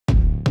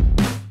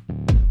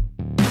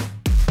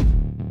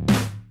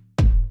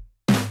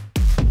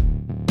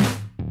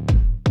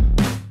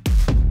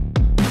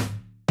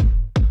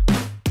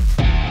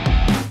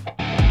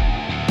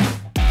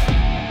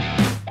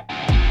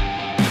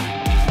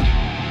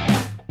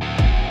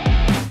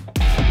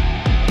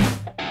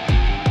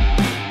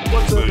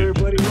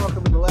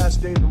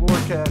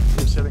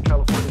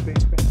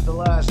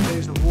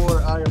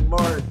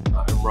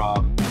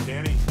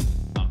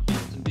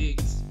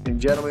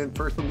gentlemen,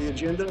 first on the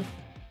agenda,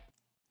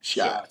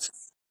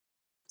 shots.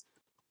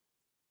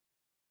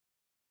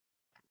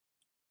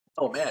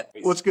 Oh man,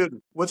 what's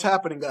good? What's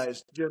happening,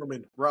 guys?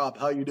 Gentlemen, Rob,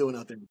 how you doing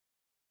out there?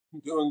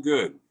 Doing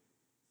good.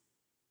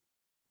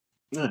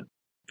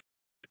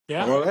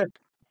 Yeah. All right.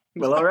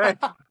 Well, all right.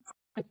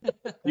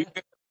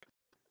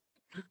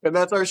 And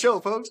that's our show,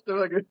 folks. They're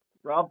like,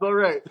 Rob's all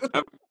right.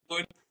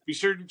 Be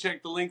sure to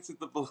check the links at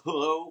the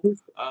below.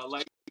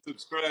 Like,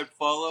 subscribe,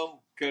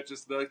 follow. Catch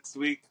us next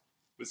week.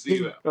 We'll see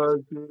you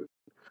out.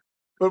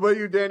 What about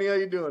you, Danny? How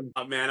you doing?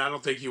 Man, I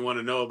don't think you want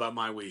to know about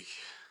my week.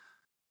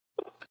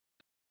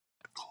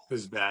 It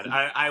was bad.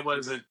 I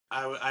wasn't.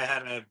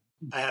 I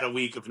had a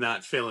week of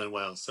not feeling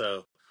well,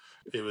 so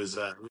it was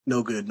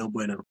no good, no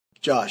bueno.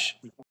 Josh,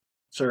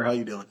 sir, how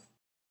you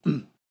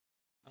doing?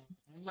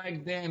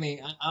 Like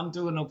Danny, I'm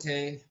doing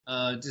okay.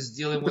 Just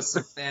dealing with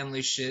some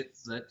family shit,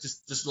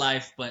 just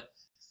life, but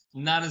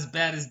not as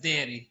bad as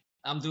Danny.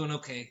 I'm doing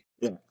okay.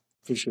 Yeah,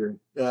 for sure.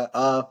 Yeah,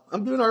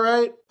 I'm doing all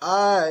right.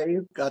 I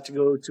got to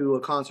go to a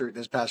concert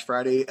this past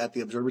Friday at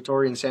the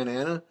Observatory in Santa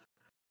Ana.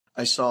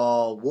 I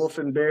saw Wolf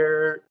and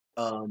Bear,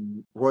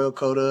 Royal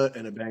Coda,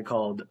 and a band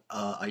called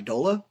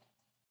Idola,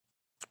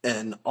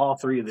 and all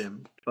three of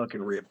them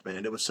fucking ripped,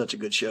 man. It was such a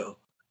good show.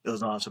 It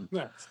was awesome.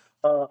 Yeah.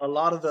 I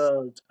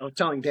was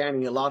telling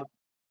Danny, a lot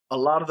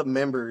of the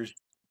members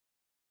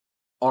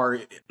are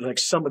like,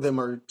 some of them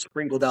are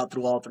sprinkled out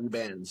through all three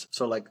bands.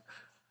 So like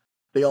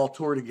they all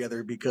tour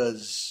together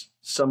because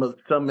some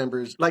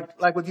members,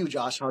 like with you,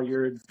 Josh, how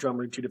you're a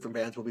drummer in two different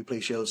bands, but we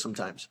play shows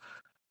sometimes.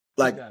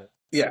 Like,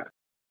 yeah.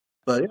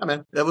 But yeah,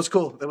 man, that was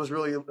cool. It was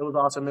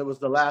awesome. It was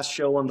the last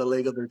show on the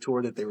leg of their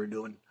tour that they were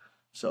doing.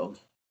 So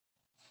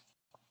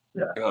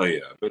yeah. Hell yeah.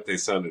 I bet they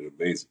sounded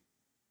amazing.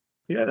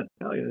 Yeah,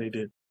 hell yeah, they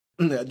did.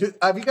 Yeah.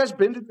 Have you guys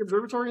been to the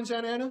Observatory in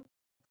Santa Ana?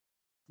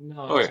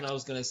 No, that's what I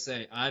was gonna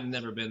say. I've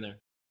never been there.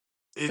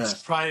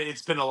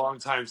 It's been a long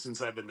time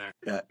since I've been there.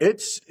 Yeah,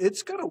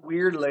 it's got a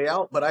weird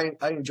layout, but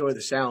I enjoy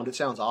the sound. It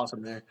sounds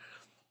awesome there.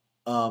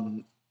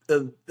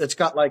 It's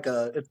got like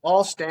it's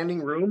all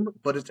standing room,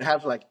 but it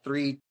has like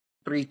three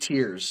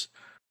tiers.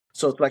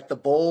 So it's like the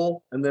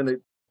bowl, and then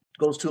it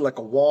goes to like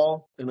a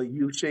wall in a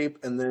U shape,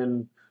 and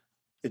then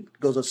it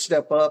goes a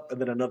step up, and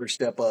then another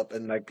step up,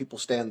 and like people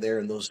stand there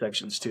in those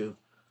sections too.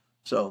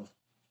 So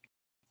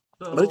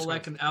it's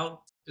like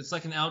it's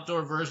like an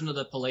outdoor version of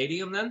the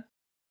Palladium, then.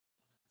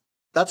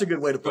 That's a good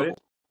way to put it.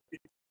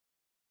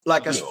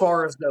 Like as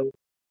far as the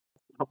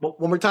one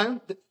more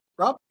time,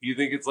 Rob? You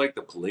think it's like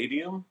the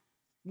Palladium?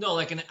 No,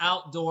 like an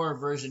outdoor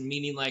version,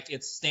 meaning like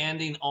it's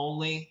standing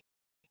only,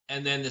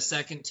 and then the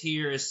second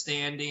tier is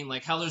standing.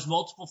 Like how there's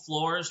multiple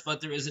floors,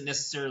 but there isn't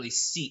necessarily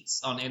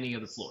seats on any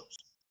of the floors.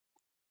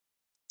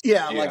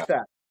 Yeah, like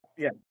that.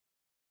 Yeah.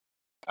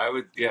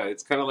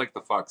 It's kind of like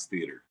the Fox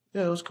Theater.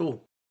 Yeah, it was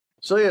cool.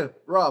 So yeah,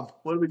 Rob,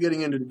 what are we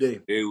getting into today?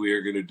 Today we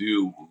are going to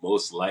do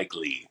most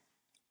likely.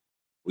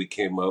 We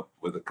came up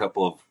with a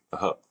couple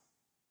of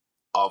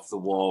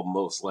off-the-wall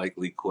most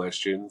likely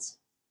questions,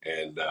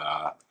 and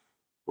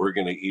we're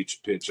going to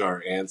each pitch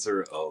our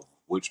answer of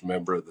which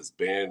member of this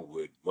band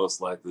would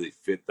most likely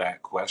fit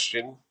that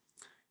question,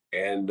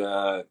 and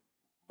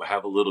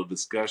have a little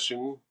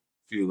discussion,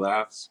 a few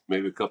laughs,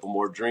 maybe a couple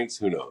more drinks.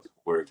 Who knows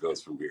where it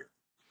goes from here.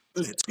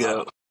 Let's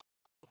go.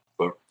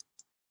 But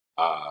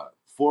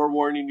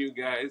forewarning you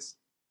guys,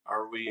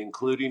 are we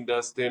including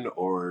Dustin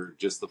or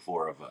just the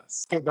four of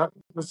us?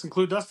 Let's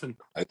include Dustin.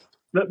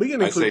 We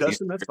can include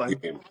Dustin. That's fine.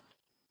 Game.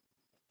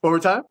 One more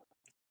time?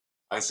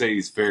 I say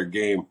he's fair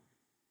game.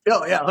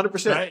 Oh, yeah,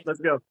 100%. Right. Let's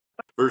go.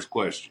 First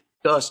question.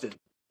 Dustin.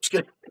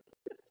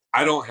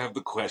 I don't have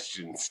the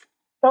questions.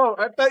 Oh,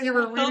 I thought you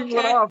were reading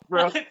one off,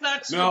 bro. I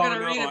thought you were going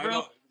to read it,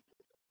 bro.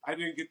 I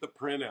didn't get the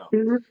printout.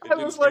 I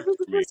was like,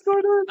 what's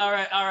going on? All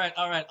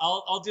right.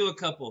 I'll do a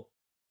couple.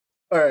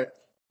 All right.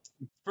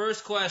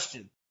 First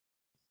question.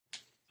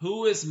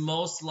 Who is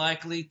most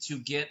likely to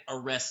get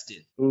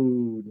arrested?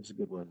 Ooh, that's a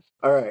good one.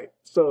 All right.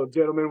 So,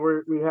 gentlemen,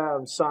 we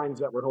have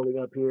signs that we're holding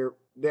up here.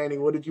 Danny,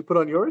 what did you put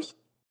on yours?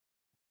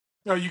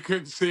 No, you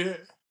couldn't see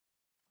it.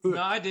 No,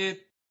 I did.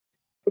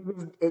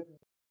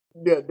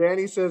 Yeah,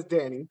 Danny says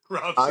Danny.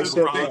 I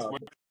said Rob.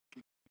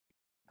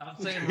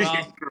 I'm saying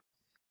Rob.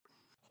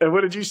 And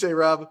what did you say,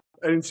 Rob?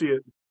 I didn't see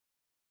it.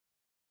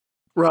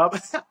 Rob?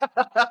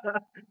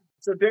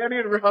 So Danny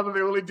and Rob are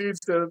the only dudes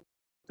to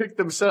pick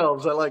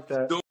themselves. I like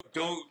that.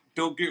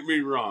 Don't get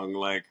me wrong.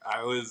 Like,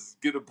 I was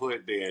gonna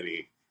put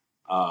Danny,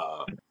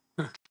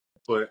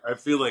 but I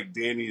feel like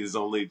Danny is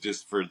only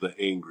just for the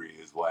angry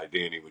is why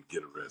Danny would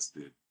get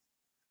arrested.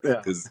 Yeah,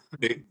 because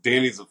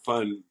Danny's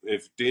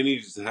if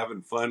Danny's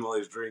having fun while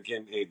he's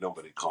drinking, ain't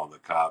nobody calling the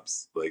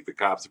cops. Like, the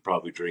cops are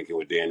probably drinking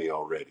with Danny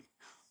already.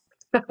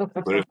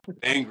 But if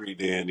angry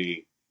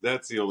Danny,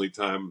 that's the only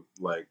time.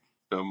 Like,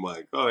 I'm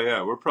like, oh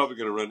yeah, we're probably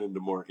gonna run into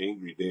more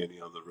angry Danny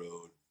on the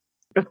road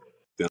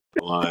down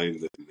the line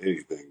than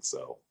anything.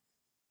 So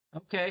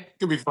okay,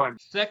 could be fun.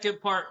 Second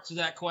part to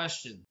that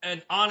question,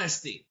 and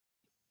honesty.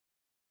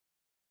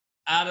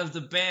 Out of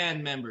the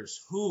band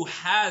members, who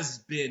has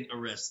been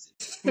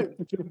arrested?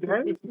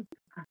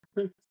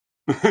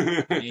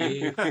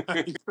 Me.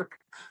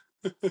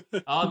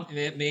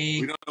 We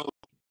Me. don't know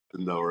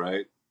though,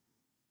 right?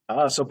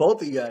 So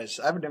both of you guys,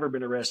 I've never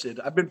been arrested.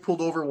 I've been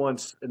pulled over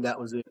once, and that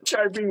was it.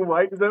 Try being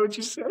white. Is that what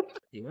you said?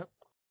 Yep.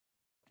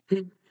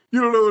 You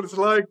don't know what it's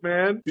like,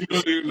 man. You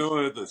don't even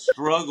know the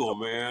struggle,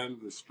 man.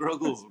 The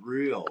struggle's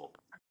real.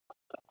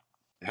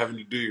 Having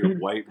to do your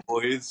white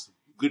boys.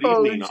 Good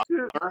Holy evening, shit!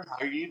 officer.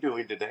 How are you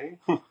doing today?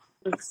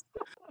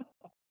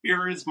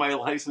 Here is my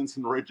license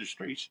and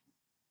registration.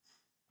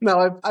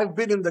 No, I've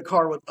been in the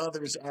car with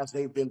others as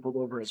they've been pulled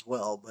over as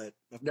well, but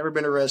I've never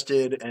been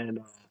arrested, and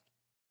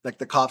like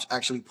the cops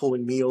actually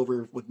pulling me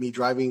over with me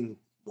driving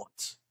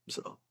once.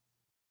 So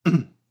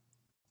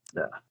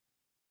yeah.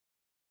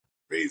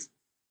 Crazy.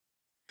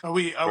 Are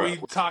we All right.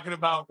 talking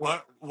about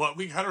what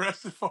we got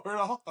arrested for at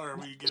all, or are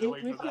we get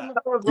away We from can that?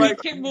 I was we like,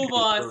 can move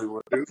on. Really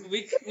want to?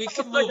 We I was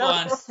can like, move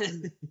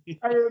on.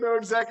 I didn't know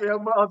exactly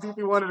how deep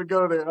we wanted to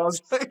go there. I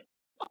was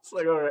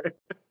like, all right.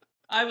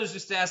 I was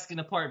just asking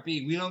a part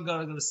B. We don't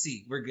gotta go to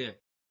C. We're good.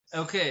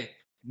 Okay.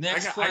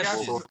 Next I got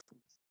question.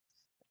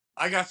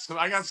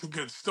 I got some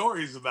good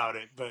stories about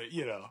it, but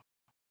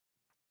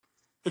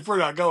if we're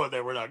not going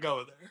there, we're not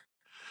going there.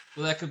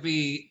 Well, that could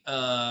be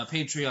a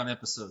Patreon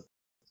episode.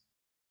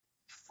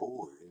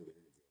 4.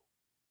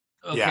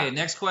 Okay, Yeah.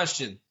 next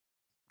question.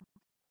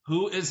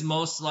 Who is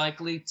most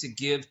likely to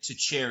give to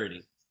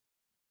charity?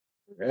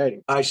 All right.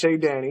 I say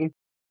Danny.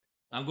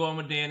 I'm going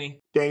with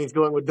Danny. Danny's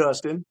going with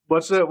Dustin.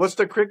 What's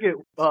the cricket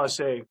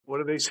say? What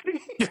do they say?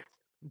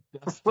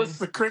 Dustin. What's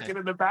the cricket Okay.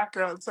 in the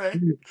background say?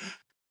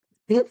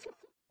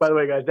 By the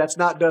way, guys, that's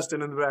not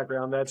Dustin in the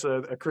background. That's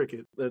a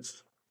cricket.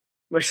 That's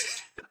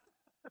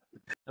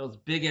Those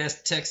big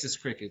ass Texas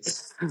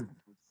crickets.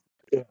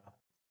 yeah.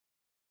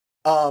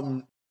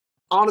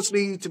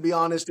 Honestly, to be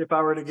honest, if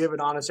I were to give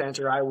an honest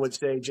answer, I would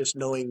say just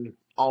knowing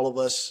all of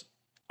us,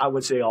 I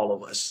would say all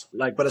of us.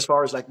 Like, but as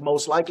far as like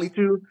most likely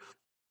to,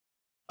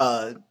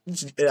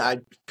 I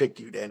picked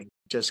you, Danny,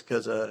 just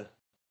because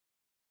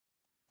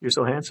you're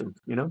so handsome,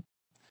 you know.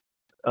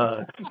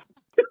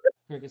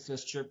 Cricket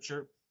says chirp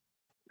chirp.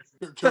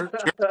 Chirp,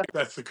 chirp.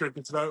 That's the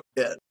cricket's note.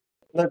 Yeah.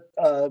 You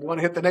want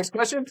to hit the next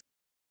question?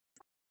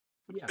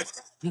 Yeah.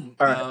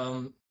 All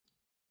right.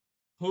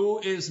 Who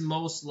is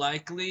most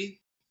likely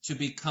to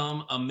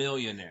become a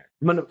millionaire?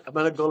 I'm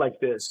gonna go like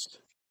this,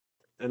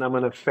 and I'm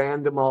gonna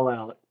fan them all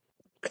out.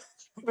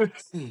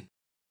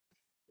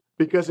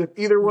 Because if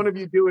either one of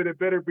you do it, it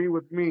better be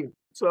with me.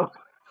 So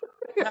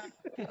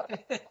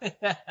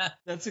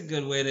That's a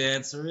good way to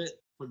answer it.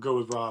 We'll go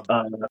with Rob.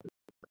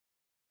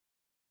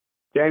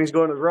 Danny's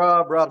going with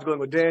Rob. Rob's going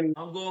with Danny.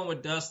 I'm going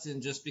with Dustin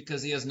just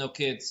because he has no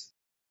kids.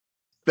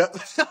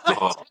 That's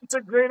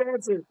a great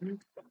answer.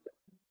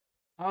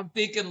 I'm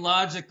thinking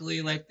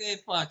logically, like, hey,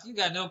 fuck, you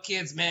got no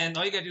kids, man.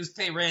 All you gotta do is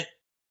pay rent.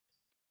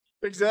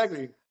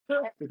 Exactly.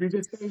 If he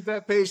just stays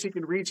that pace, he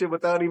can reach it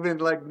without even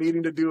like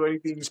needing to do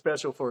anything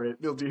special for it.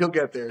 He'll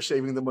get there,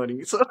 saving the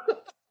money. So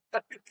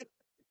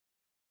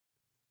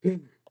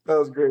that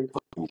was great.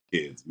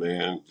 Kids,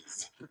 man.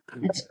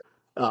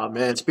 Oh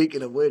man!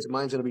 Speaking of which,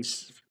 mine's gonna be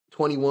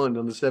 21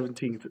 on the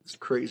 17th. It's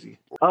crazy.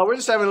 We're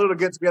just having a little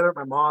get together at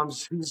my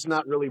mom's. He's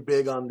not really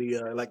big on the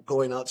like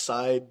going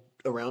outside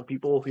around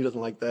people. He doesn't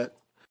like that.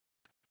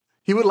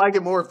 He would like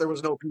it more if there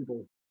was no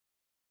people.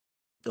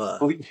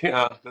 Well,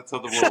 yeah, that's how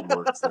the world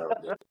works now.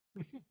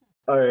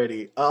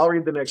 Alrighty, I'll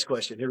read the next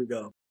question. Here we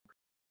go.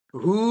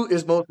 Who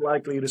is most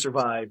likely to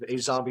survive a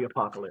zombie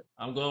apocalypse?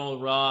 I'm going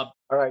with Rob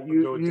All right,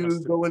 go with you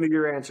Dustin. go into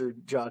your answer,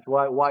 Josh.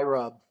 Why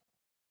Rob?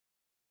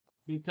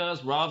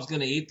 because Rob's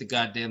gonna eat the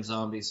goddamn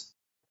zombies.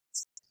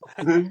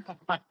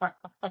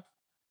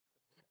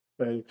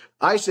 Right.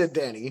 I said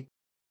Danny,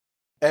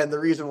 and the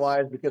reason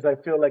why is because I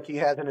feel like he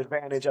has an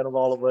advantage out of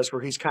all of us,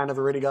 where he's kind of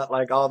already got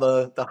like all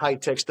the high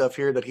tech stuff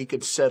here that he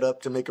could set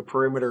up to make a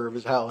perimeter of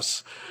his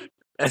house.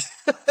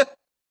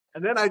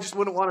 And then I just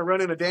wouldn't want to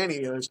run into Danny,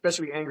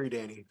 especially angry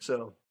Danny.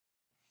 So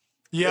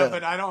Yeah, Yeah.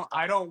 but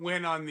I don't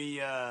win on the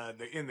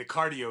in the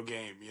cardio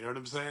game. You know what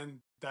I'm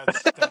saying?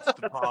 That's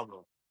the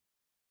problem.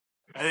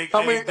 I think how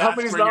I many think how that's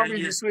many where zombies you're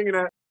you swinging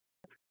at,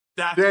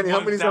 that's Danny? How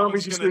one many that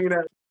one's zombies you gonna swinging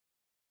at?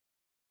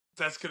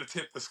 that's gonna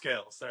tip the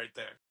scales right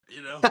there.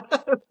 You know?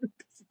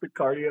 The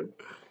cardio.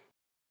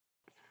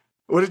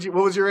 What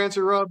was your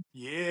answer, Rob?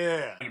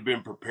 Yeah. I've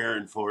been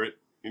preparing for it,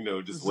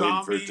 just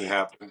waiting for it to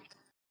happen.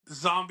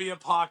 Zombie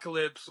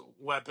apocalypse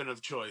weapon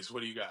of choice.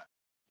 What do you got?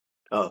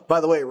 Oh, by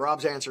the way,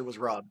 Rob's answer was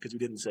Rob because he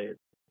didn't say it.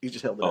 He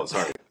just held it Oh, up.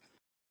 sorry.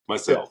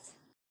 Myself.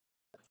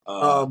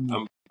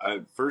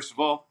 First of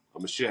all, a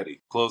machete.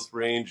 Close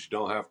range,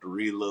 don't have to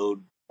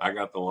reload. I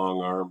got the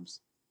long arms.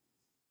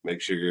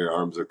 Make sure your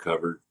arms are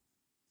covered.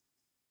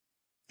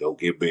 Don't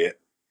get bit.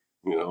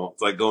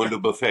 It's like going to a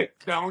buffet.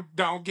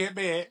 Don't get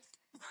bit.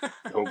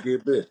 Don't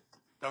get bit.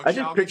 Don't I y'all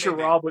just get picture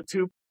bit. Rob with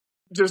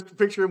just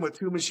picture him with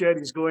two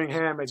machetes going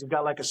ham as he's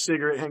got like a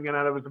cigarette hanging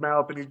out of his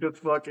mouth and he's just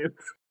fucking,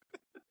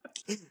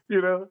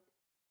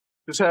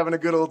 just having a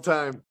good old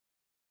time.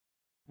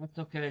 That's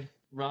okay.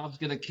 Rob's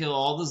gonna kill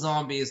all the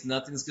zombies.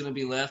 Nothing's gonna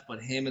be left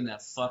but him and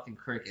that fucking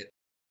cricket.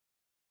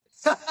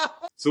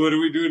 So what are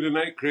we doing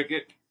tonight,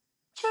 Cricket?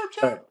 Chirp,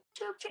 All right.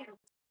 chirp, chirp, chirp.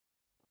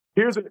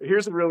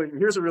 Here's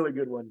a really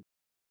good one.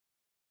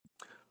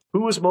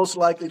 Who is most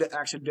likely to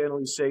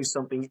accidentally say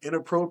something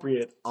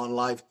inappropriate on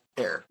live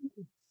air?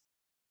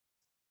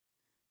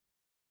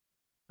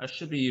 That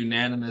should be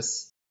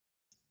unanimous.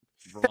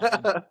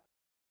 Rob.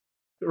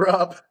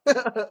 Rob.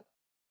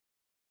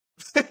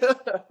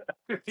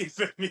 He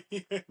said me.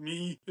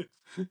 Me.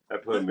 I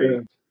put me.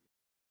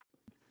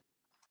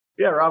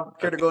 Yeah, Rob,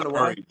 care to go into why?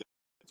 Already done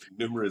it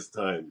numerous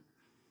times.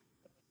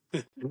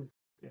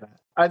 Yeah,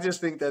 I just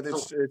think that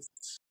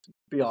it's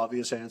the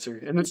obvious answer,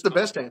 and it's the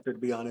best answer, to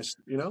be honest.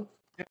 You know?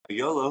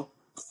 YOLO.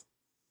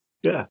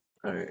 Yeah.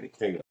 All right.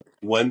 Hang on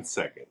 1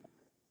 second.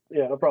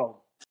 Yeah, no problem.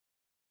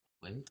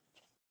 Wait.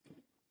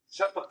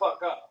 Shut the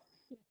fuck up.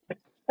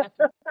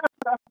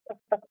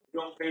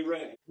 Don't pay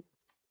rent.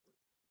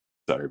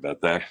 Sorry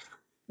about that.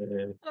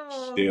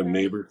 Damn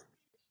neighbor.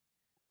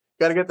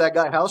 Got to get that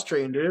guy house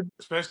trained, dude.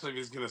 Especially if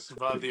he's gonna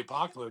survive the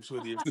apocalypse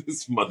with you.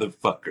 This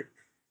motherfucker.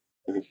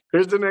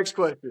 Here's the next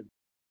question: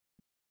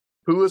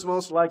 Who is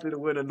most likely to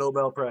win a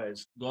Nobel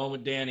Prize? Going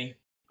with Danny.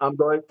 I'm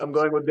going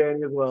with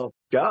Danny as well.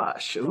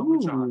 Josh. Go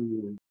with Josh.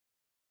 Ooh.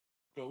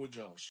 Go with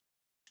Josh.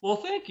 Well,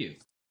 thank you.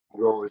 I'm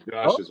going with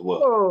Josh as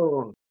well.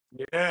 Oh.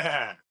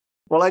 Yeah.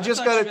 Well, I I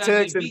just thought got a you had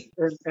text me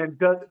and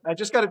I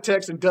just got a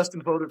text and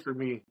Dustin voted for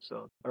me.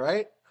 So, all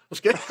right. Let's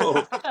get.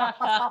 Oh,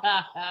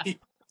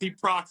 he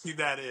proxied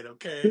that in,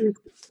 okay?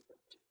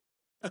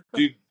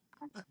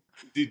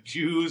 did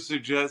you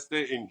suggest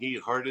it and he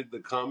hearted the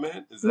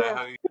comment? Is that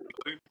how you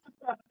do it?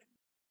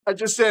 I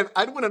just said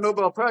I'd win a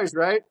Nobel Prize,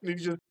 right? And he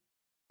just.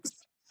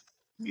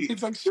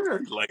 He's like,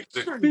 sure. Like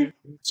Sure. you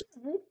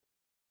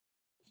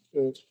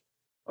do.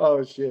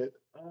 Oh shit!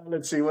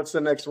 Let's see. What's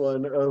the next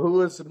one?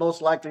 Who is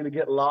most likely to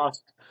get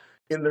lost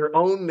in their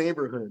own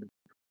neighborhood?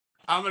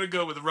 I'm gonna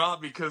go with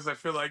Rob because I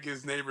feel like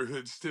his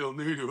neighborhood's still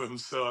new to him,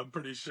 so I'm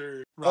pretty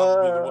sure Rob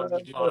would be the one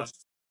to get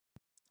lost.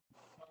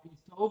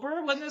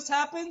 October when this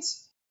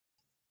happens?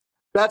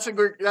 That's a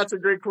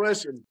great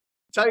question.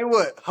 Tell you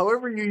what.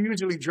 However you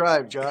usually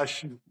drive,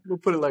 Josh. We'll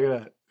put it like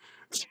that.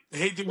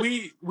 Hey, did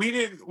we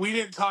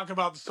didn't talk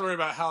about the story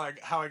about how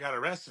I got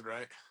arrested,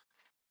 right?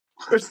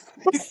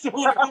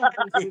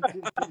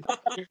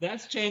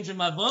 That's changing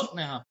my vote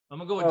now. I'm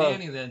gonna go with Oh.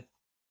 Danny then.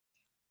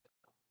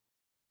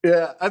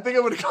 Yeah, I think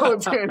I'm gonna go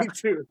with Danny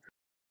too.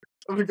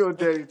 I'm gonna go with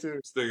Danny too.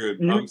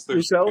 I'm sticking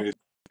Yourself?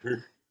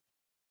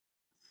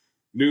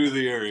 new to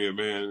the area,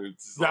 man.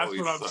 It's That's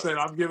always what I'm sucks. saying.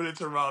 I'm giving it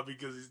to Rob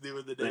because he's new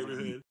in the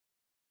neighborhood.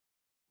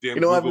 Damn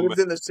You know, I've Google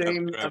lived in the Maps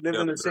same after I've lived in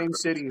done the it. same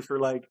city for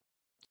like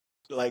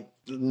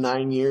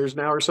 9 years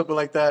now or something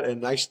like that,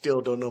 and I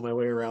still don't know my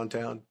way around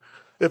town.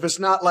 If it's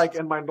not like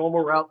in my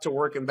normal route to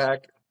work and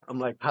back, I'm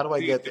like, how do I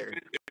See, get there? if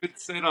it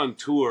said on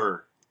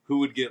tour, who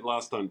would get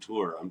lost on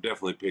tour? I'm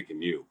definitely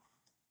picking you.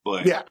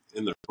 But Yeah.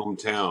 in their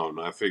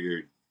hometown, I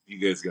figured you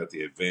guys got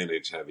the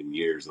advantage having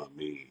years on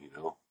me, you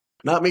know?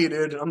 Not me,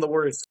 dude. I'm the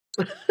worst.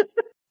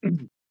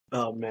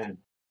 Oh man.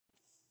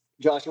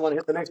 Josh, you want to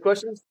hit the next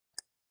question?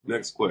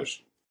 Next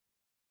question.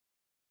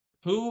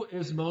 Who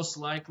is most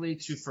likely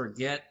to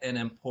forget an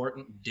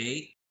important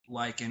date,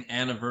 like an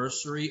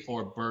anniversary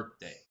or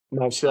birthday? I'm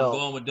Myself.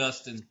 going with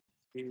Dustin.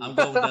 I'm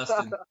going with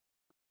Dustin.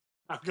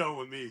 I'm going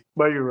with me.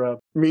 By you, Rob.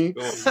 Me?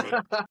 Go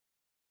on,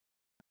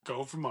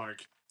 Go for Mark.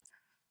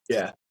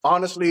 Yeah.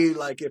 Honestly,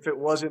 like if it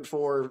wasn't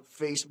for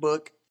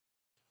Facebook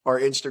or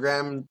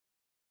Instagram,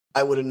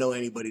 I wouldn't know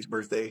anybody's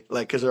birthday.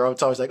 Like, because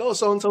it's always like, oh,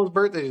 so and so's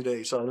birthday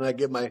today. So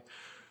then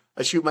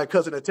I shoot my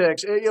cousin a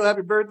text, hey, yo,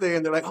 happy birthday.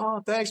 And they're like,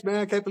 oh, thanks, man.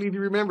 I can't believe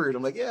you remembered.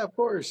 I'm like, yeah, of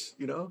course.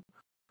 You know,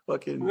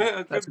 fucking,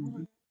 Yeah, that's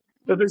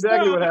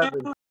exactly what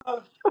happened.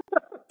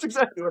 That's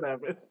exactly what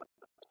happened.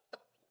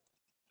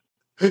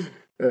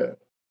 Yeah.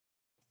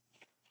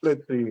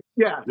 Let's see.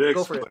 Yeah, Next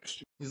go for it.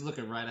 question. He's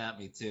looking right at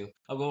me too.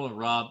 I'm going with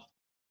Rob.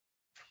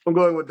 I'm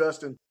going with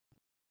Dustin.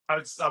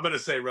 I'm gonna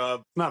say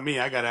Rob. Not me.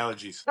 I got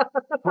allergies.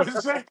 What did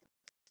it say?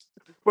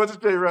 What's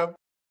it say, Rob?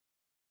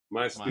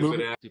 My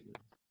stupid ass.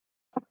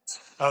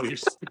 Oh, you're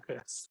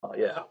stupid. Oh,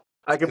 yeah.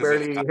 I can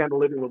barely handle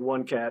living with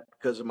one cat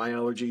because of my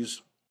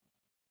allergies.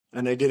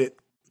 And I did it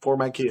for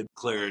my kid.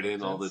 Declare it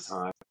in all the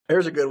time.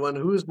 Here's a good one.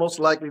 Who is most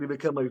likely to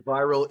become a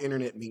viral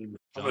internet meme?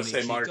 I'm gonna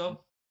Johnny say Mark.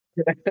 Chico?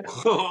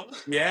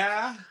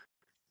 Yeah, I'm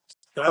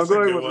that's a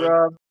going good with one.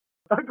 Rob.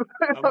 I'm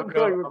I'm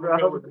going with gonna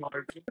go Rob. with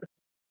Mark.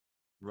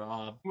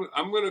 Rob.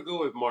 I'm going to go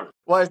with Mark.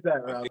 Why is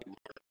that, I Rob? think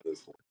Mark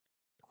this one.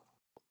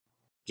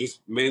 Just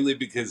mainly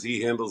because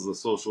he handles the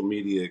social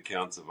media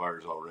accounts of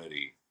ours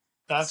already.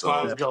 That's why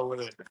I was going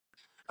with it.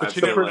 But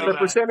you feel never like- know The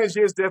percentage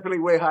is definitely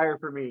way higher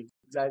for me.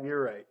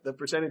 You're right. The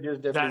percentage is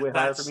definitely way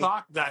higher for me.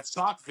 that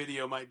sock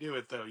video might do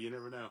it though. You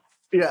never know.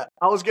 Yeah,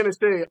 I was gonna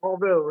say,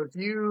 although if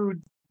you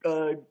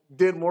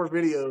did more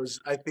videos,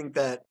 I think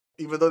that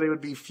even though they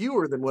would be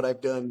fewer than what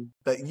I've done,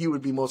 that you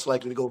would be most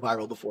likely to go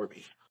viral before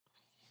me.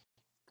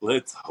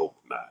 Let's hope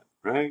not,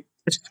 right?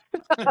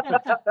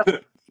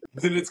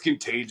 Then it's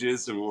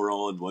contagious and we're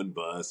all in one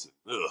bus.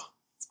 Ugh,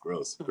 it's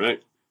gross,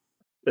 right?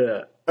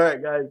 Yeah. All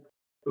right, guys.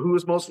 Who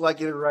is most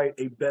likely to write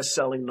a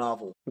best-selling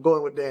novel? I'm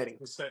going with Danny.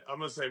 I'm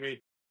gonna say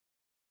me.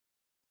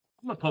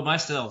 I'm gonna put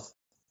myself.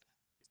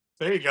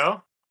 There you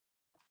go,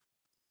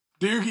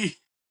 Doogie.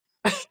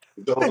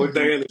 Go with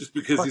Diana just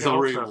because he's Fucking hope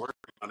already so.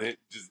 working on it.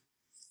 Just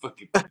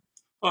fucking.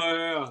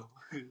 Oh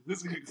yeah,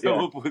 this could come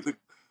Yeah. up with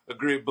a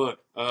great book.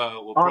 Well,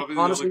 Hon- probably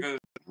the other honestly, guy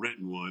that's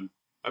written one.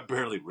 I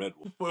barely read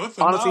one. What's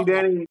a honestly, novel?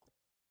 Danny,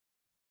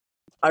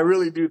 I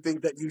really do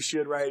think that you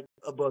should write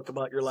a book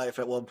about your life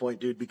at one point,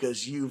 dude,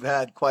 because you've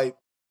had quite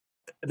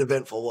an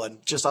eventful one.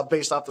 Just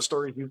based off the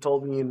stories you've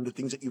told me and the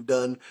things that you've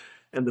done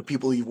and the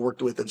people you've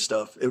worked with and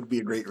stuff. It would be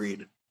a great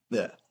read.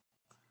 Yeah.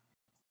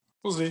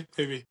 We'll see.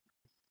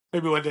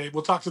 Maybe one day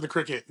we'll talk to the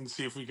cricket and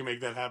see if we can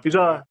make that happen. He's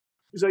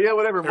he's like, yeah,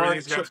 whatever, Mark.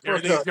 Everything's Shut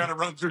got the fuck up. to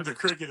run through the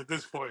cricket at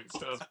this point.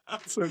 So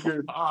So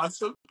good.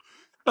 awesome.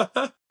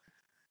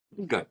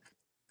 Good.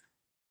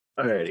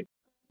 Alrighty.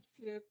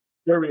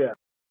 Where we at?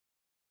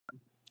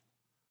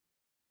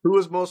 Who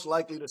is most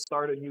likely to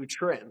start a new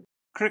trend?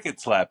 Cricket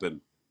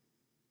slapping.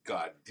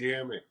 God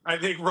damn it. I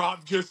think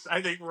Rob just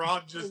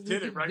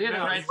did it right did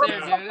now. it right He's there,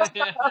 gonna-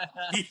 dude.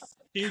 He's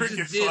He cricket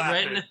just did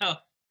slapping. right now.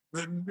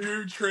 The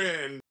new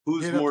trend.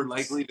 Who's Hit up more the-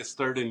 likely to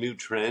start a new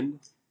trend?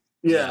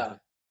 Yeah.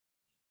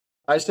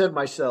 I said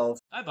myself.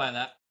 I buy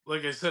that.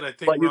 Like I said, I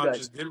think But you Rob guys.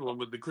 just did one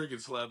with the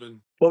cricket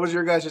slapping. What was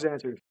your guys'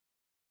 answer?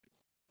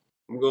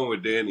 I'm going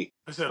with Danny.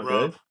 I said Okay.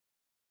 Rob.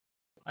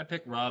 I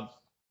pick Rob.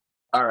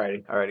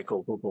 Alrighty,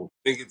 cool.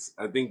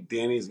 I think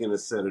Danny's gonna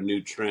set a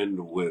new trend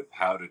with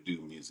how to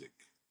do music.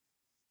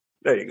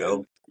 There you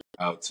go.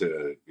 How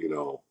to,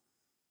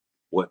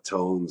 what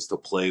tones to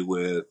play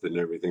with and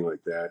everything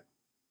like that.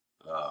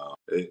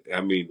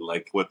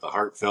 Like what the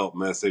heartfelt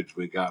message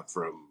we got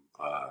from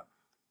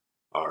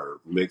our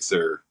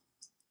mixer,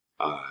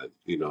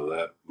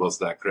 that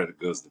most of that credit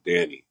goes to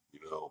Danny,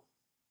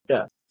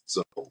 Yeah.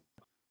 So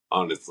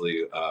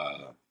honestly,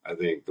 I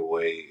think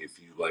if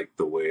you like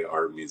the way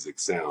our music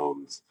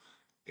sounds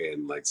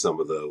and like some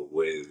of the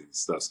way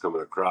stuff's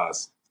coming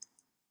across,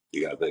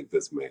 you gotta thank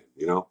this man,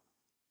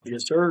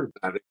 Yes, sir.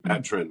 I think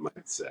that trend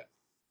might set.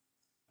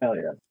 Hell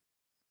yeah.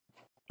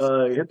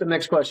 Hit the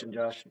next question,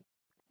 Josh.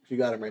 You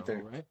got him right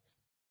there. All right.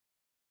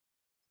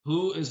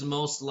 Who is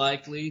most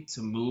likely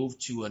to move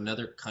to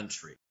another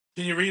country?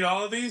 Can you read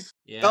all of these?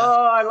 Yeah.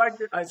 Oh, I like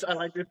it. I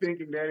like your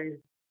thinking, Danny.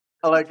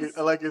 I like it.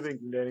 I like your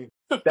thinking, Danny.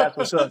 That's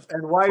what's up.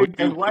 And why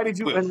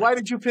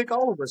did you pick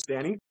all of us,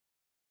 Danny?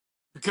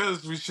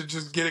 Because we should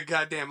just get a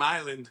goddamn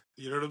island.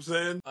 You know what I'm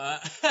saying?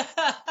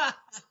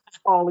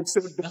 All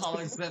except All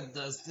except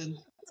Dustin.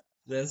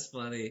 That's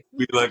funny.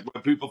 Be like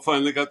when people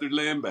finally got their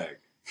land back.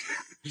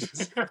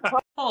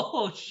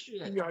 Oh You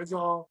shit. guys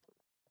all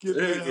get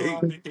the Hey, hell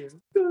out of here.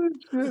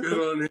 Good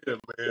on him,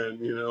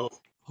 man.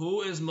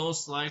 Who is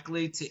most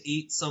likely to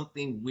eat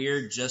something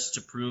weird just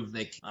to prove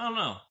they can? I don't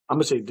know. I'm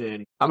gonna say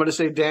Danny. I'm gonna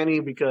say Danny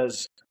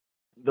because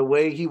the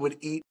way he would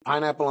eat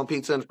pineapple on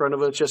pizza in front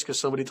of us just because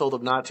somebody told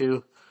him not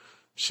to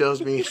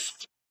shows me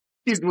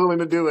he's willing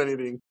to do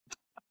anything.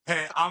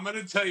 Hey, I'm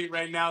gonna tell you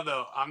right now,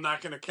 though. I'm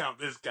not gonna count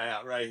this guy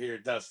out right here,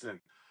 Dustin.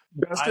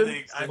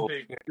 Dustin, I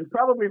think you're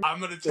probably. I'm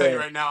gonna tell you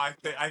right now.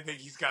 I think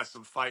he's got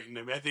some fight in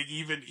him. I think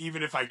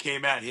even if I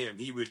came at him,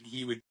 he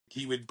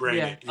would bring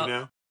Yeah, it. You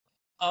know.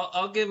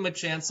 I'll give him a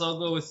chance. I'll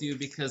go with you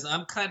because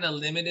I'm kind of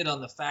limited on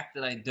the fact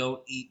that I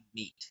don't eat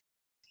meat.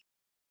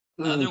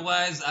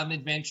 Otherwise, I'm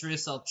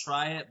adventurous. I'll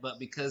try it, but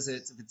because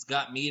if it's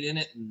got meat in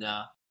it,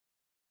 nah.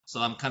 So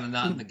I'm kind of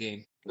not in the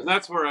game. And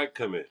that's where I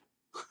come in.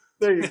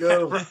 There you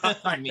go.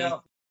 I Me.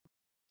 know.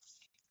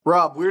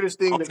 Rob, weirdest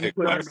thing I'll that you take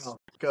put in your that. mouth.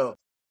 Go.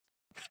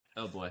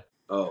 Oh boy.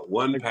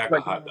 One pack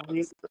of hot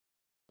dogs.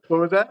 What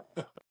was that?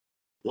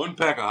 1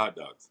 pack of hot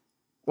dogs.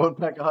 1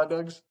 pack of hot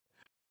dogs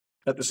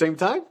at the same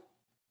time?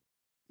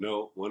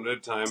 No, one at a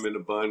time in a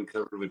bun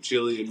covered with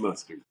chili and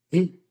mustard.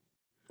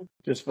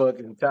 Just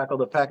fucking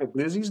tackled a pack of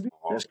glizzies. Dude?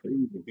 That's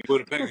crazy. You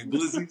want a pack of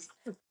glizzies?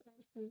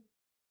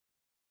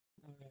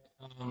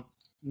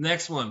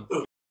 Next one.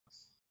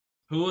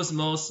 Who is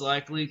most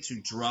likely to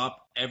drop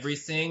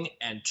everything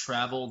and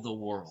travel the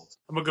world?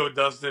 I'm gonna go with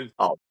Dustin.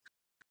 Oh.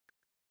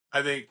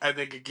 I think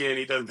again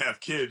he doesn't have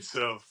kids,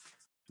 so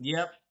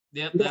Yep,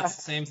 Yeah. that's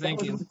the same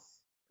thinking. That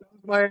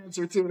was my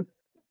answer too.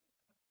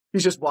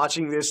 He's just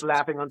watching this,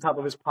 laughing on top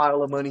of his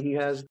pile of money he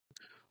has.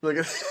 Look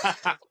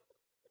at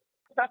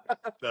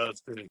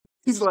Dustin.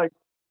 he's like,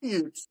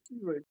 he's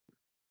like,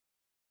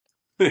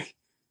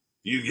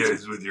 You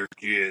guys with your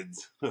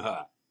kids.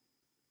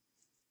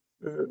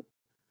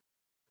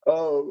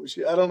 oh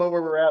shit! I don't know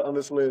where we're at on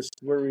this list.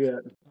 Where are we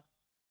at?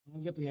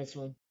 I'll get the next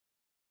one.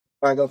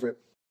 All right, go for it.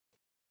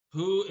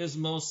 Who is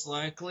most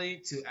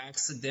likely to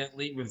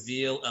accidentally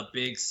reveal a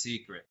big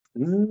secret?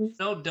 Mm-hmm.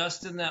 I know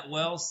Dustin that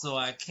well, so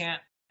I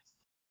can't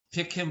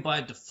pick him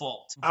by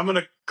default. I'm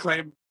gonna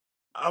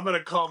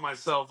call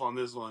myself on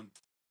this one.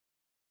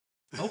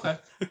 Okay.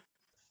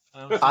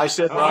 I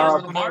said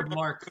Rob. Marc.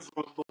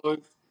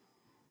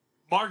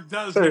 Mark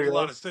does There make you a go.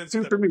 lot of sense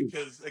 2 though, for me.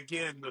 because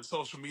again, the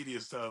social media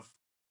stuff.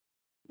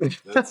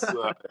 That's I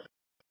what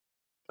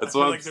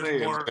feel I'm like there's saying,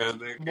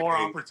 man. more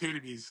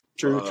opportunities.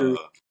 True.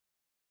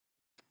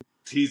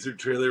 teaser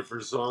trailer for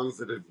songs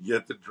that have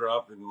yet to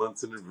drop in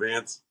months in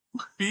advance.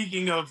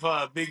 Speaking of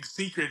big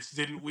secrets,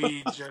 didn't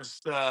we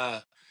just,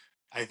 I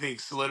think,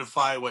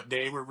 solidify what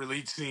day we're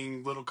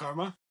releasing Little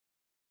Karma?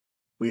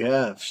 We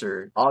have,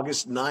 sure.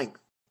 August 9th.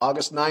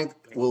 August 9th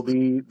will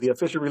be the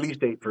official release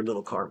date for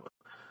Little Karma.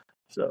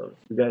 So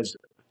you guys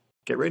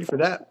get ready for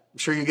that. I'm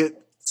sure you get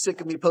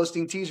sick of me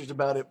posting teasers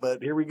about it,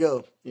 but here we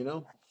go, you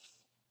know?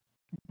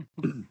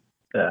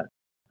 Yeah.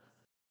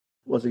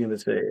 What's I going to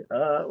say?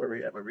 Where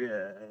we at? Where we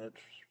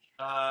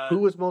at?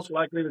 Who is most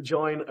likely to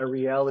join a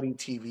reality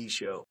TV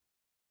show?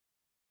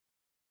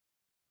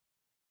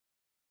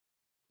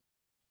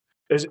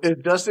 Is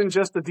Dustin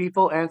just the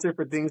default answer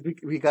for things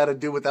we got to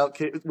do without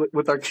kids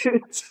with our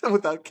kids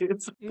without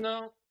kids?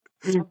 No,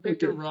 I'm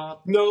picking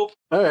Rob. Nope.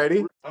 Alrighty.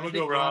 I'm I gonna think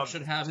go Rob Rob.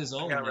 should have his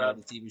own got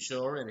reality TV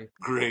show already.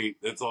 Great.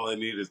 That's all I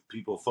need is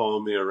people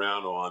following me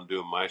around while I'm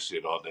doing my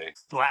shit all day.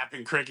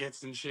 Slapping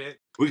crickets and shit.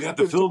 We got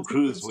the film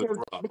cruise with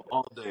Rob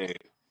all day.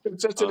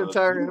 It's just an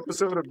entire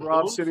episode of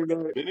Rob sitting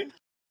there. Minute?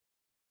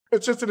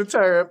 It's just an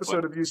entire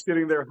episode of you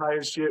sitting there high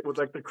as shit with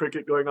like the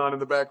cricket going on in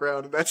the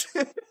background, and that's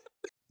it.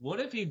 What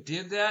if you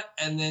did that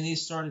and then he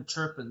started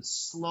chirping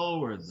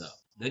slower though?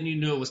 Then you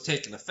knew it was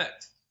taking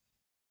effect.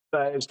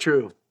 That is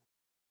true.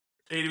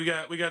 Hey,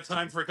 we got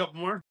time for a couple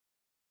more?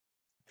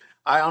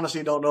 I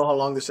honestly don't know how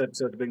long this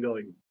episode's been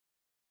going.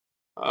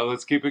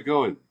 Let's keep it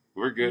going.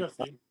 We're We good. got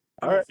a few.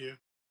 All right.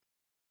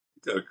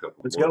 Got a couple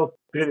Let's more. go.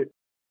 Hit it.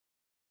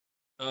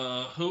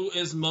 Who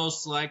is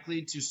most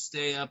likely to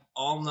stay up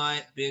all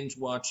night binge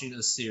watching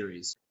a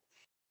series?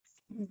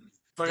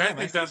 Like, Damn, I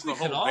think that's we the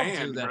could whole all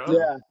band, do that. bro.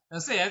 Yeah. I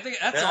think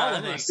that's Yeah, all I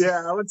of think- us.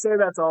 Yeah, I would say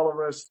that's all of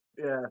us.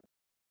 Yeah.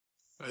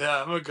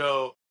 Yeah, I'm gonna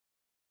go.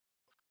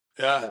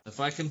 Yeah. If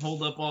I can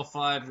hold up all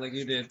five like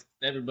you did,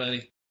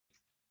 everybody.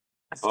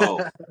 Oh,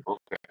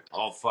 okay.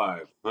 All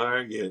five. All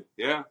right,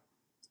 yeah.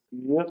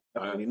 Yep.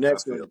 I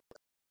Next feel one.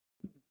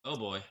 Oh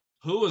boy.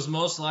 Who is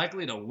most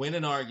likely to win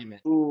an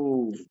argument?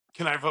 Ooh.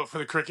 Can I vote for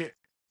the cricket?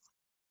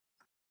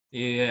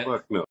 Yeah.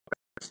 Fuck no.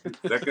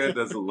 That guy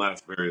doesn't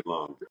last very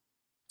long.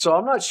 So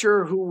I'm not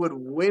sure who would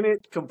win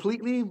it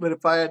completely, but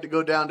if I had to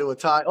go down to a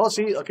tie,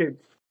 see, okay,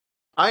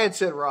 I had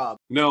said Rob.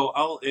 No,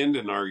 I'll end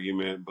an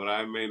argument, but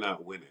I may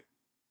not win it.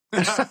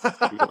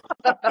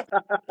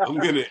 I'm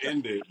gonna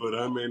end it, but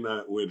I may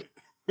not win it.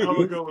 I'm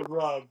gonna go with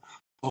Rob.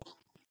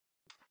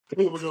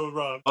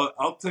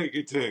 I'll take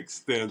it to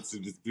extents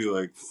and just be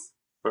like,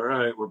 all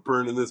right, we're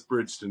burning this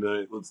bridge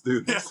tonight. Let's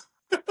do this.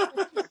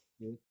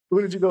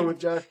 Who did you go with,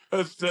 Josh?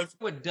 That's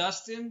With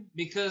Dustin,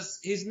 because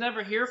he's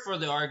never here for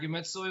the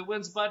argument, so he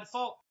wins by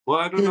default. Well,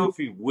 I don't know if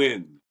he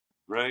wins,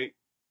 right?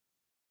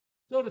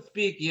 So to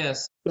speak,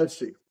 yes. Let's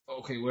see.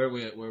 Okay, where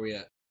we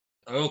at?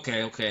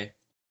 Okay.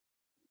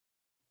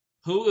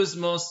 Who is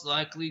most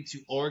likely to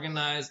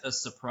organize a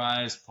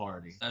surprise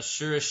party? That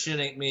sure as shit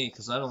ain't me,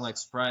 because I don't like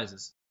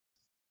surprises.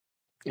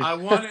 I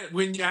wanted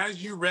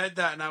as you read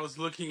that and I was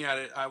looking at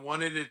it, I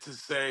wanted it to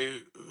say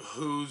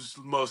who's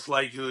most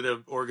likely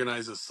to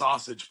organize a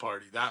sausage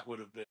party. That would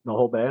have been The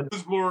whole band?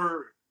 Who's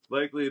more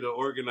likely to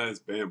organize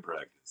band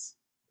practice?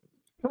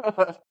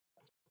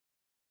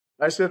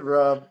 I said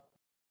Rob.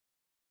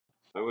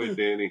 I went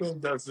Danny.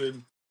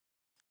 Dustin.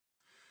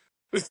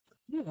 Yeah,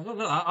 I don't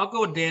know. I'll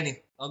go with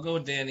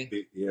Danny.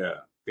 Yeah.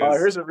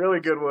 Here's a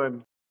really good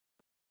one.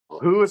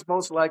 Who is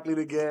most likely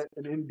to get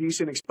an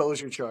indecent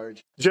exposure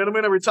charge?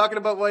 Gentlemen, are we talking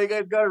about why you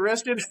guys got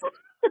arrested?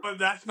 But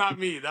that's not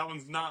me. That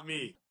one's not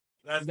me.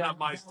 That's not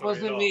my story.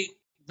 Wasn't at all. me.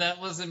 That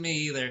wasn't me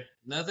either.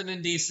 Nothing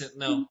indecent.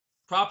 No.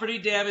 Property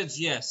damage.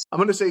 Yes. I'm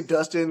going to say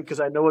Dustin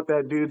because I know what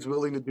that dude's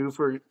willing to do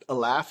for a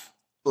laugh.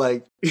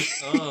 Like,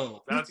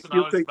 Oh. That's what I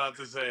He'll was take- about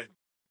to say.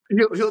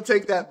 he'll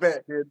take that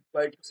bet, dude.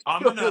 Like,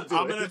 I'm he'll gonna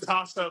do it.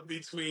 toss up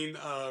between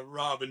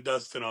Rob and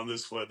Dustin on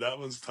this one. That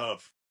one's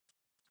tough.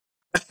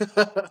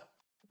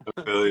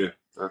 I feel you.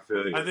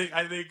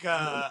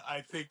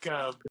 I think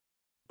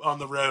on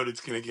the road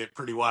it's gonna get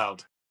pretty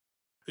wild.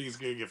 I think it's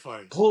gonna get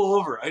funny. Pull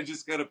over. I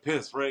just got to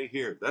piss right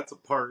here. That's a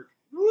park.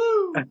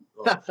 Woo!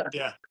 Oh,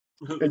 Yeah.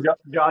 And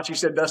Josh, you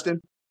said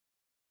Dustin?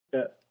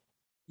 Yeah.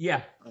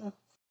 Yeah.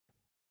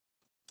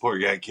 poor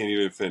guy can't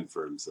even fend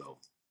for himself.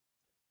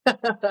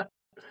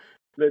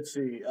 Let's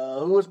see.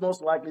 Who is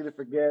most likely to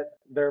forget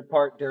their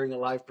part during a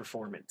live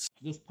performance?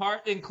 Does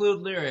part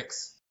include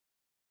lyrics?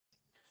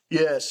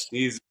 Yes.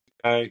 Easy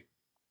guy.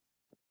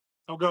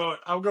 I'll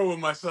go with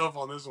myself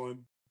on this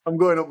one. I'm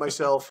going with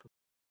myself.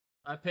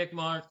 I pick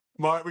Mark.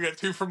 Mark, we got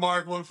 2 for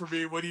Mark, 1 for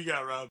me. What do you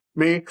got, Rob?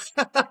 Me?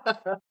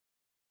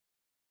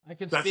 I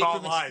can That's speak all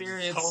from mine.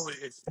 experience.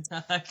 It's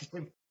I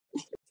can-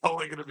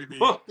 totally gonna be me.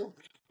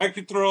 I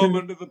could throw him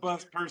under the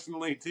bus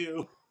personally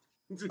too.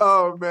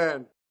 Oh,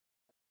 man.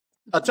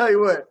 I'll tell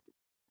you what.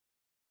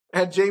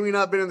 Had Jamie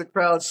not been in the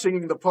crowd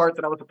singing the part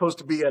that I was supposed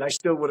to be at, I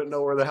still wouldn't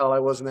know where the hell I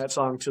was in that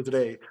song till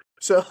today.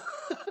 So,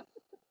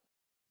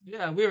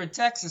 Yeah, we were in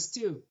Texas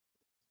too.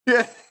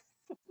 yeah.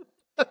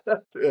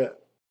 Yeah.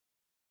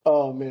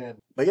 Oh, man.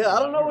 But yeah, I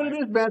don't know what it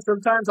is, man.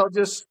 Sometimes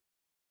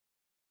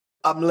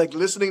I'm like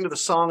listening to the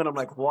song and I'm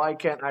like, why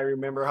can't I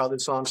remember how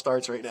this song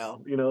starts right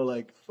now? You know,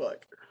 like,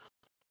 fuck.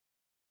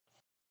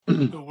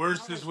 The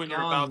worst is when you're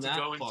Gone about to that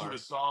go into far. a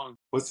song.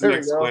 What's the There we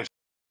next go. question?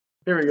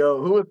 Here we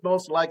go. Who is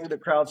most likely to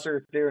crowd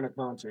surf during a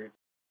concert?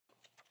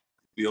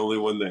 The only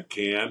one that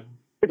can.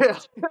 Yeah.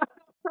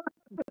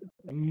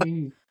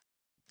 Mm.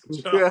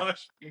 Yeah.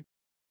 Josh. I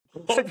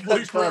Hopefully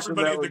got for Josh in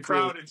everybody that in the one too.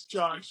 crowd, it's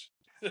Josh.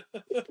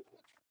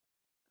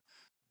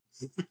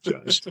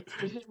 Josh. Is it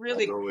I'll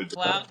really go with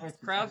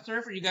crowd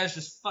surf, or you guys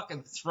just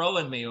fucking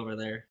throwing me over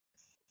there?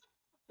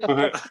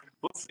 we'll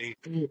see.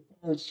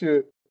 Oh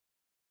shit.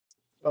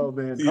 Oh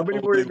man. The How many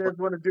more do only you guys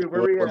want to do?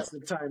 Where we at the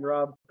time,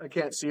 Rob? I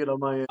can't see it on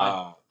my end.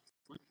 uh,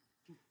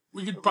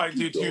 We could we probably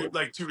do keep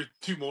going.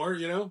 two more,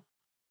 you know?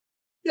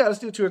 Yeah, let's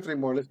do 2 or 3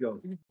 more. Let's go.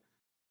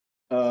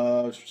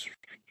 Uh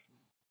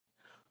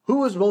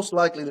who is most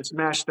likely to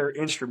smash their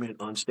instrument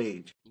on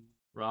stage?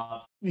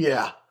 Rob.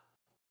 Yeah.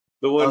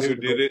 The I one was who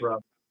gonna go did with it.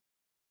 Rob.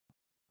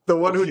 The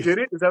one who Yeah, did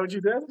it? Is that what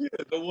you said?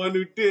 the one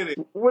who did it.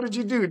 What did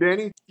you do,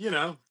 Danny? You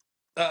know.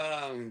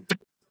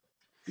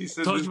 He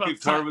said Told you this about the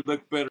guitar time. would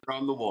look better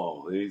on the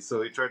wall.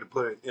 So he tried to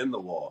put it in the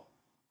wall.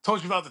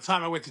 Told you about the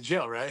time I went to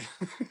jail, right?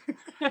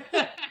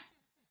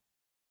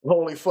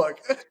 Holy fuck.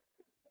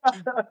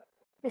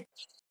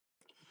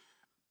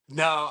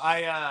 No,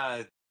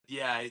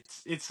 yeah,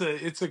 it's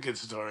a good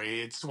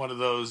story. It's one of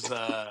those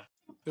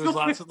there was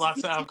lots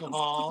of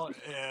alcohol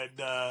and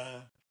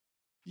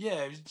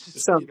yeah, it's It just,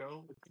 sounds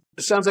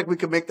it sounds like we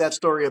could make that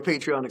story a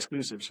Patreon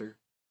exclusive, sir.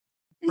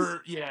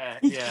 yeah.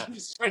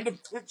 He's trying to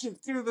pitch it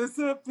through this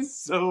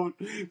episode.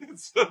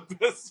 It's the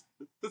best.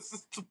 This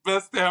is the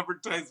best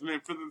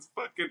advertisement for this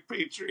fucking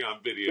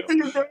Patreon video.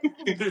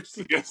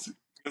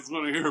 Guess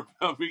want to hear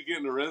about me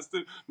getting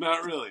arrested?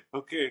 Not really.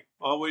 Okay,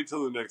 I'll wait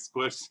till the next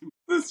question.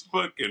 This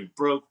fucking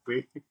broke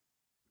me.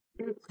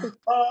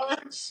 Oh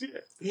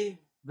shit!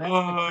 That's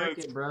Oh, the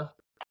cricket, bro.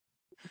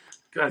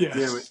 God damn it!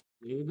 Yes.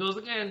 Here it goes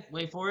again.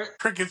 Wait for it.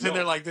 Cricket's in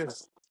there like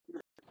this. You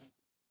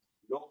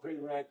don't pay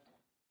rent.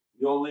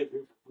 You don't live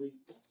here for free.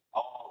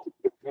 Oh,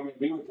 come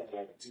at me with that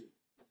attitude.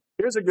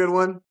 Here's a good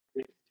one.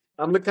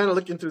 I'm kind of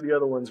looking through the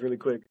other ones really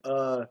quick.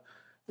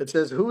 It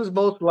says, who is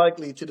most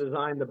likely to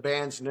design the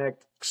band's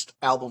next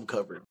album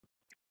cover?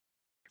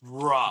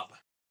 Rob.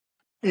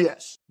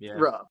 Yes, Yeah.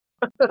 Rob.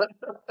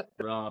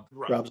 Rob.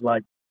 Rob's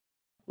like,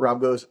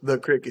 Rob goes, the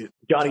cricket.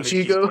 Johnny Johnny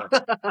Chico.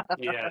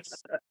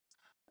 Yes.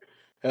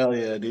 Hell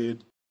yeah,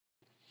 dude.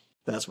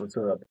 That's what's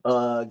up.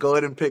 Go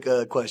ahead and pick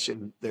a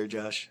question there,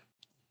 Josh.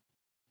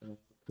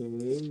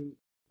 Okay.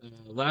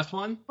 Last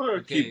one.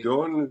 Keep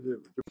going.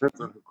 It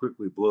depends on how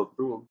quickly we blow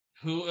through them.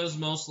 Who is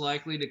most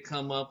likely to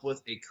come up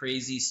with a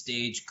crazy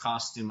stage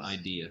costume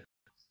idea?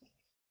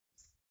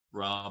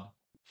 Rob.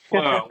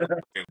 Well,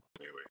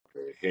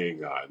 wait,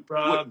 hang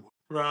on.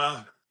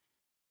 Rob.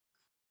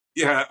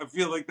 Yeah, I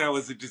feel like that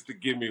was just a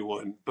gimme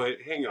one,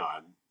 but hang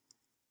on.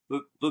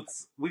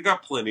 Let's. We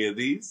got plenty of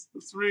these.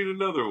 Let's read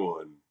another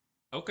one.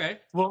 Okay.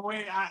 Well,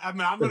 wait. I'm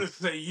going to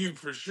say you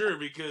for sure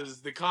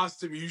because the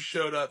costume you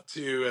showed up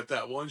to at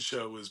that one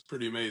show was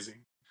pretty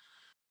amazing.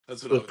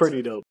 That's what It I was would say.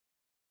 pretty dope.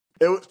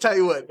 Tell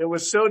you what, it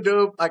was so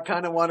dope. I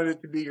kind of wanted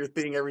it to be your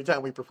thing every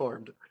time we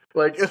performed.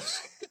 Like,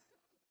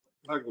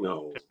 Fuck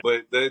no,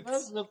 but That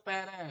that's. does look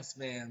badass,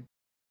 man.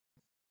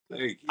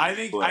 Thank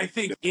you. I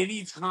think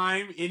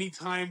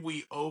anytime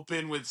we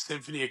open with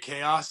Symphony of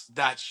Chaos,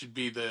 that should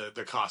be the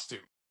costume.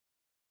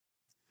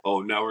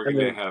 Oh, now we're And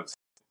gonna then- have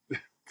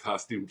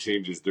costume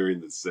changes during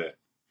the set.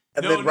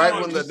 and No, then right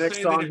I'm when the just next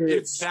saying that song if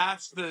hits,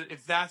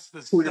 that's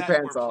the pull your set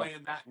pants we're off.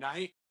 playing that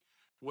night,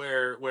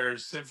 where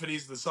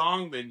Symphony's the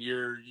song, then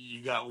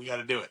we got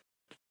to do it.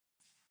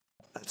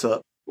 That's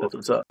up. That's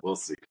what's up. We'll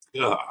see.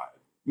 God.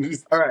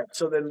 All right,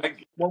 so then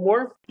one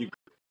more.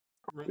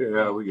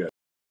 Yeah, we got.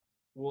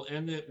 We'll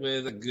end it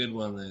with a good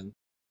one then.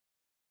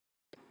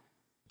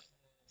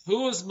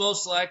 Who is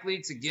most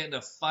likely to get in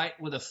a fight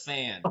with a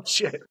fan? Oh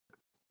shit.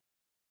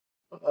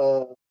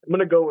 I'm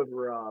gonna go with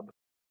Rob.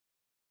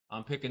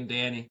 I'm picking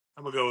Danny.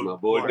 I'm gonna go with My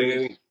boy Mark.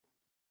 Danny.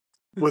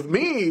 With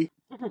me,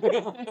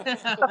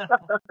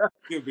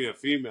 Could be a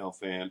female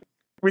fan.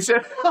 we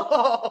said.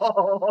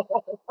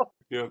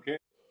 You okay?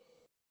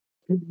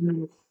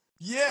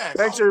 Yes.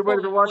 Thanks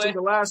everybody for watching Wait.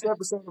 the last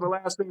episode of the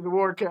Last Days of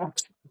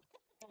Warcast.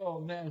 Oh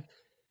man,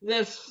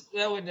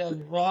 that one does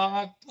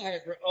rock.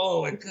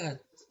 Oh my god.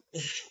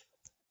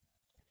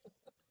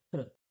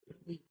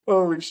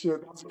 Holy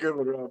shit, that's a good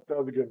one, Rob. That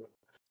was a good one.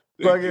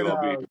 Thank you,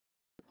 Fucking, LB.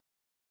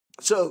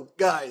 So,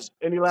 guys,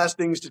 any last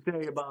things to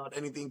say about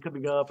anything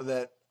coming up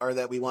that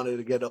we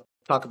wanted to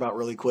talk about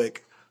really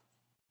quick?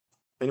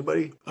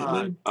 Anybody?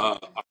 August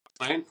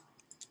 9th?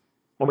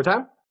 One more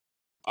time?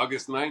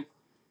 August 9th?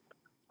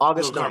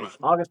 August Little 9th.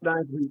 August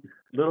 9th.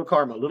 Little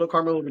Karma. Little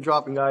Karma will be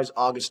dropping, guys,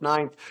 August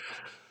 9th.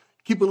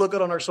 Keep a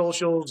lookout on our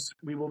socials.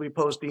 We will be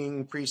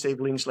posting pre-save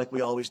links like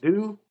we always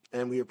do.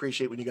 And we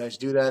appreciate when you guys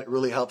do that. It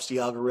really helps the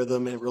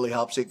algorithm and it really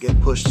helps it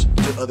get pushed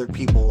to other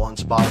people on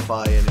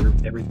Spotify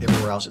and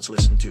everywhere else it's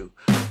listened to.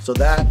 So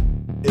that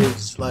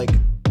is like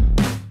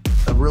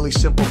a really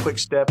simple, quick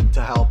step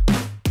to help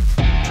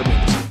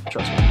tremendously.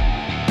 Trust me.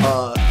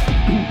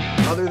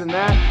 Other than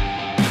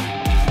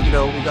that, you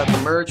know, we got the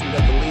merch, we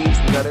got the links,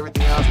 we got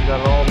everything else, we got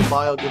it all in the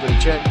bio. Give it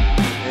a check,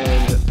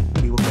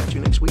 and we will catch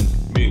you next week.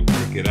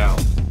 Check it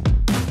out.